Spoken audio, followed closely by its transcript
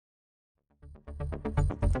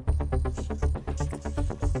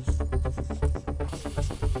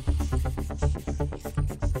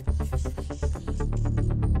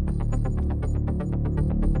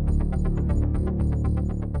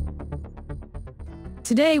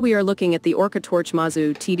Today we are looking at the OrcaTorch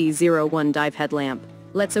Mazu TD01 dive headlamp.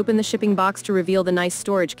 Let's open the shipping box to reveal the nice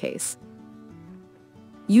storage case.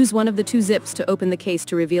 Use one of the two zips to open the case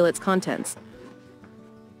to reveal its contents.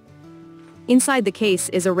 Inside the case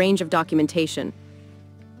is a range of documentation.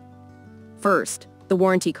 First, the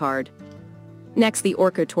warranty card. Next, the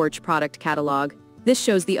OrcaTorch product catalog. This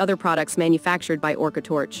shows the other products manufactured by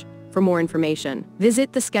OrcaTorch. For more information,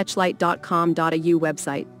 visit the sketchlight.com.au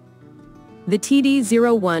website. The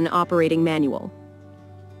TD01 operating manual.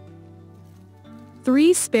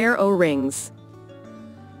 3 spare O-rings.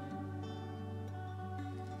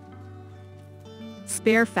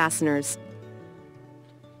 Spare fasteners.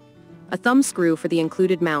 A thumb screw for the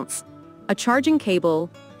included mounts. A charging cable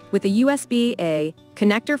with a USB-A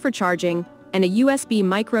connector for charging and a USB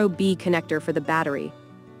micro B connector for the battery.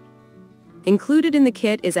 Included in the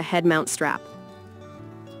kit is a head mount strap.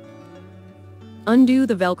 Undo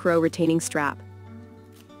the Velcro retaining strap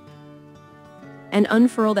and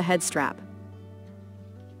unfurl the head strap.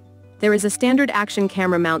 There is a standard action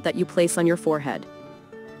camera mount that you place on your forehead.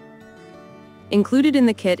 Included in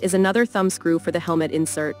the kit is another thumb screw for the helmet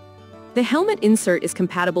insert. The helmet insert is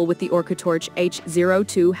compatible with the OrcaTorch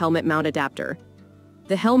H02 helmet mount adapter.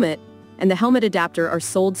 The helmet and the helmet adapter are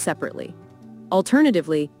sold separately.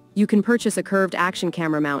 Alternatively, you can purchase a curved action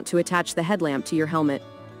camera mount to attach the headlamp to your helmet.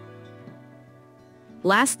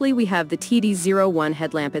 Lastly, we have the TD01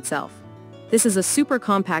 headlamp itself. This is a super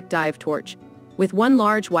compact dive torch, with one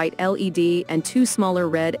large white LED and 2 smaller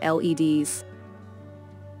red LEDs.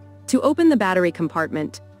 To open the battery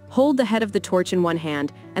compartment, hold the head of the torch in one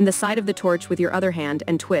hand and the side of the torch with your other hand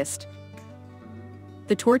and twist.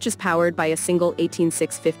 The torch is powered by a single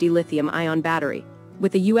 18650 lithium-ion battery,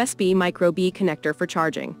 with a USB micro B connector for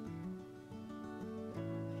charging.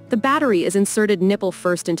 The battery is inserted nipple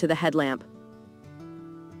first into the headlamp.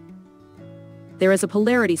 There is a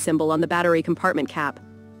polarity symbol on the battery compartment cap.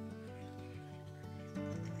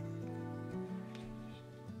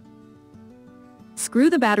 Screw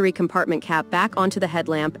the battery compartment cap back onto the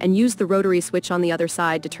headlamp and use the rotary switch on the other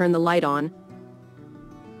side to turn the light on.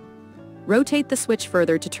 Rotate the switch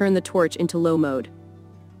further to turn the torch into low mode.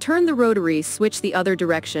 Turn the rotary switch the other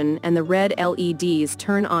direction and the red LEDs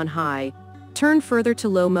turn on high. Turn further to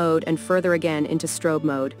low mode and further again into strobe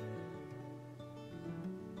mode.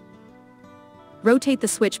 Rotate the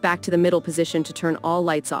switch back to the middle position to turn all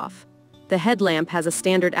lights off. The headlamp has a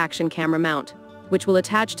standard action camera mount, which will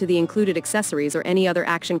attach to the included accessories or any other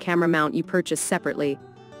action camera mount you purchase separately.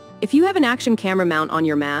 If you have an action camera mount on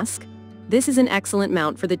your mask, this is an excellent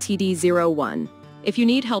mount for the TD01. If you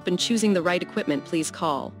need help in choosing the right equipment, please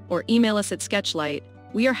call or email us at SketchLight.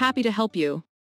 We are happy to help you.